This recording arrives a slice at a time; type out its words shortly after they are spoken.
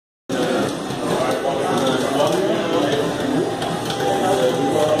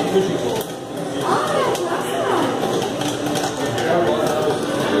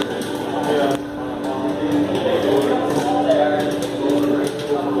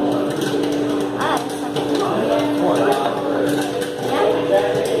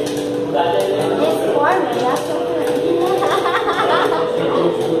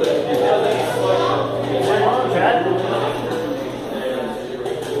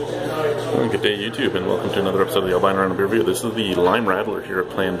Good day, YouTube, and welcome to another episode of the Albino Rhino Beer Review. This is the Lime Radler here at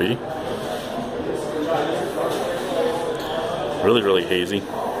Plan B. Really, really hazy.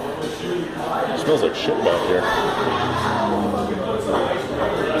 It smells like shit back here.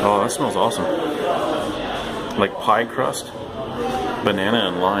 Oh, that smells awesome. Like pie crust, banana,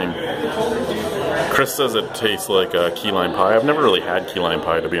 and lime. Chris says it tastes like key lime pie. I've never really had key lime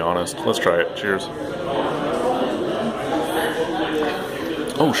pie, to be honest. Let's try it. Cheers.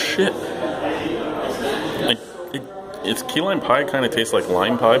 Oh, shit. It's key lime pie, kind of tastes like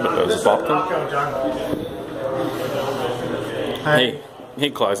lime pie, but it's popcorn. Hey,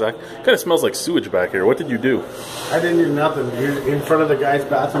 Clyzak. Kind of smells like sewage back here. What did you do? I didn't do nothing. You're in front of the guy's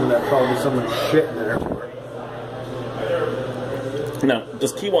bathroom, that probably someone's shit in there. Now,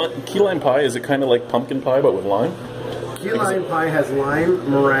 does key lime pie, is it kind of like pumpkin pie, but with lime? Key lime pie has lime,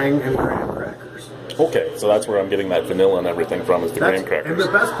 meringue, and graham crackers. Okay, so that's where I'm getting that vanilla and everything from, is the graham crackers. And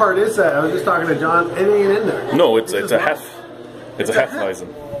the best part is that, I was just talking to John, it ain't in there. No, it's a hef. It's a Hefeweizen.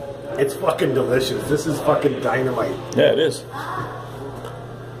 It's fucking delicious. This is fucking dynamite. Yeah, it is.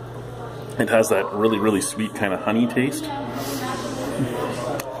 It has that really, really sweet kind of honey taste. It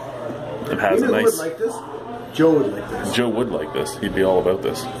has a nice... Who would like this? Joe would like this. Joe would like this. He'd be all about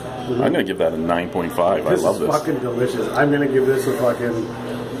this. I'm going to give that a 9.5. I love this. This is fucking delicious. I'm going to give this a fucking...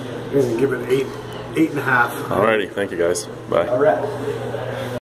 I'm going to give it 8.5. Alrighty. Thank you, guys. Bye. Alright.